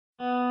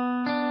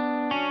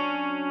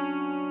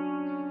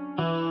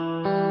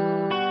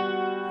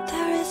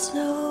There's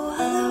no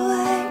other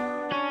way.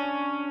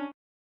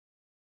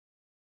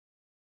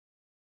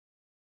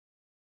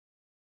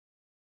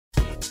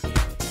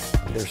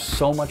 There's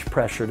so much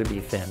pressure to be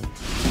thin.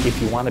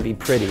 If you want to be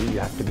pretty, you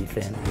have to be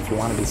thin. If you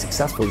want to be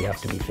successful, you have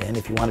to be thin.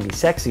 If you want to be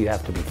sexy, you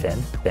have to be thin.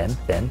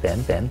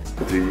 Thin.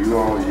 Do you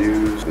all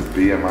use the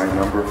BMI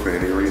number for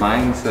any reason?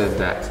 Mine said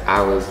that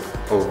I was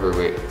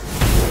overweight.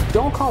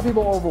 Don't call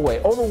people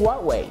overweight. Over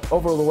what weight?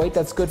 Over the weight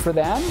that's good for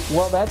them?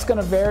 Well, that's going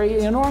to vary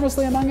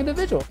enormously among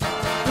individuals.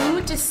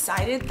 Who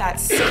decided that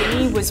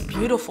skinny was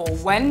beautiful?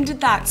 When did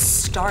that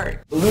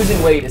start?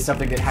 Losing weight is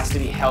something that has to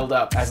be held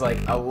up as like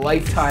a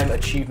lifetime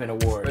achievement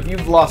award. If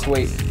you've lost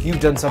weight, you've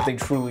done something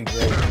truly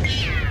great.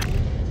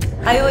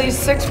 I lose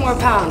 6 more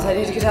pounds. I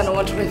need to get down to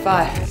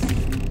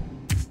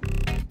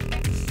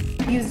 125.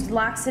 I used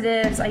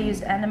laxatives, I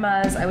used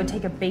enemas. I would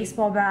take a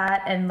baseball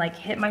bat and like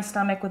hit my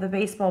stomach with a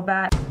baseball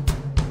bat.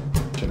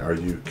 Are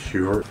you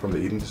cured from the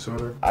eating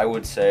disorder? I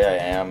would say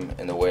I am,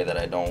 in the way that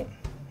I don't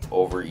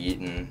overeat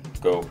and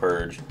go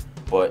purge,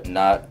 but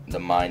not the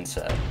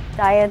mindset.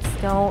 Diets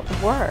don't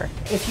work.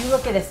 If you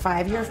look at a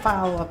 5-year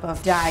follow-up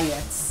of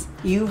diets,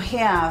 you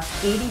have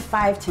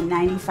 85 to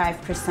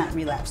 95%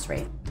 relapse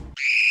rate.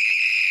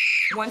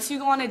 Once you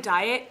go on a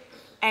diet,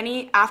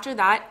 after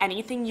that,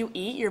 anything you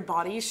eat, your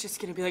body is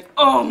just gonna be like,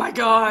 oh my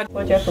God.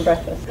 What'd you have for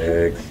breakfast?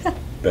 Eggs,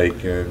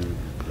 bacon,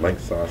 link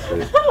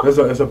sausage.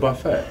 It's a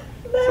buffet.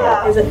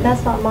 So,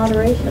 That's not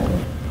moderation.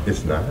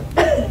 it's not?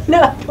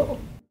 No.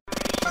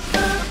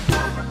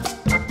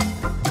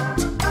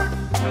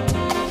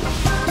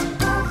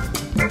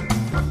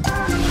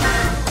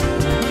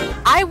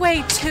 I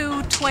weigh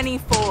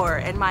 224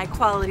 and my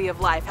quality of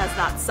life has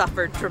not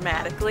suffered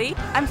dramatically.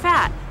 I'm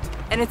fat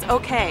and it's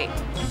okay.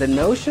 The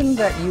notion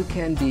that you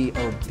can be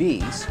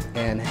obese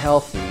and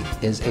healthy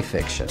is a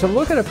fiction. To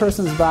look at a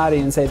person's body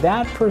and say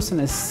that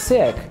person is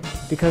sick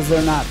because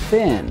they're not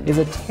thin is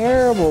a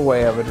terrible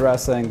way of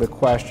addressing the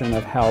question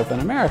of health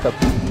in America.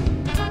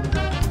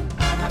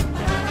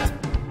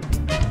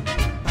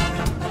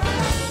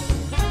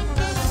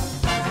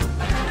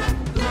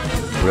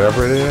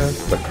 Whatever it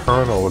is, the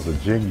Colonel was a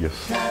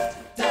genius.